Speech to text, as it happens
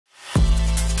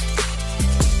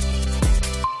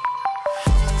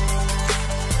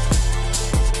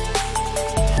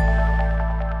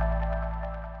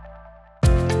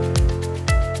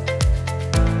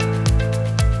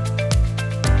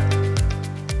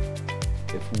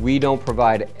We don't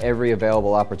provide every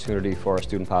available opportunity for our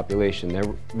student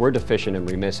population. We're deficient and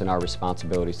remiss in our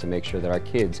responsibilities to make sure that our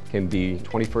kids can be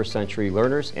 21st century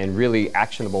learners and really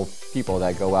actionable people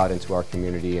that go out into our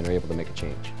community and are able to make a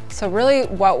change. So really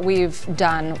what we've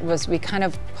done was we kind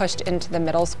of pushed into the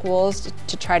middle schools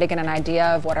to try to get an idea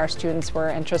of what our students were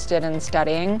interested in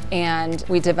studying, and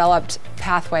we developed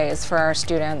pathways for our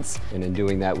students. And in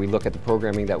doing that, we look at the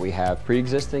programming that we have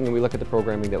pre-existing and we look at the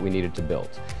programming that we needed to build.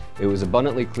 It was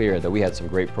abundantly clear that we had some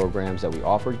great programs that we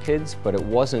offered kids, but it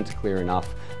wasn't clear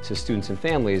enough to students and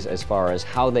families as far as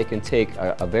how they can take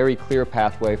a very clear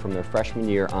pathway from their freshman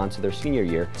year onto their senior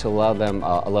year to allow them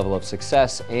a level of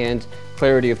success and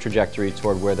clarity of trajectory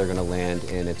toward where they're going to land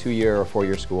in a 2-year or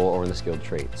 4-year school or in the skilled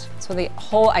trades. So the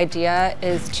whole idea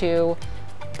is to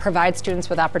provide students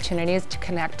with opportunities to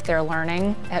connect their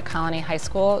learning at Colonie High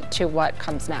School to what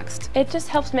comes next. It just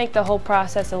helps make the whole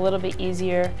process a little bit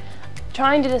easier.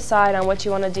 Trying to decide on what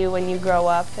you want to do when you grow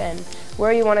up and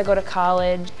where you want to go to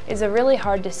college is a really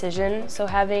hard decision, so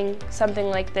having something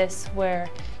like this where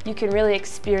you can really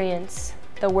experience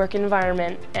the work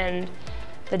environment and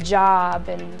the job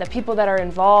and the people that are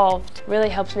involved really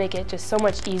helps make it just so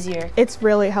much easier. It's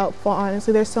really helpful,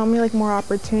 honestly. There's so many more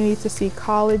opportunities to see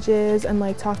colleges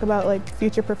and talk about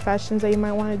future professions that you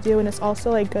might want to do, and it's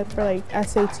also good for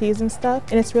SATs and stuff.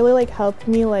 And it's really helped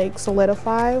me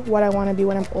solidify what I want to be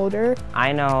when I'm older.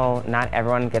 I know not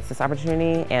everyone gets this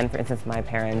opportunity, and for instance my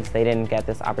parents, they didn't get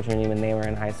this opportunity when they were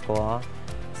in high school.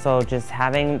 So just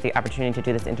having the opportunity to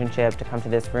do this internship, to come to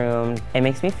this room, it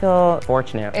makes me feel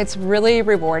fortunate. It's really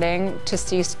rewarding to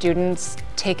see students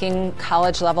taking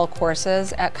college-level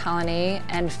courses at Colonie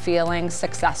and feeling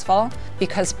successful,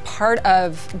 because part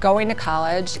of going to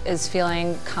college is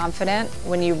feeling confident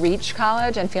when you reach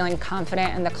college and feeling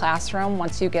confident in the classroom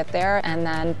once you get there, and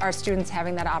then our students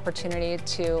having that opportunity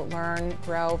to learn,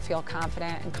 grow, feel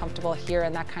confident and comfortable here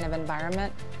in that kind of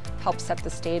environment helps set the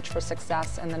stage for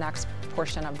success in the next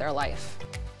portion of their life.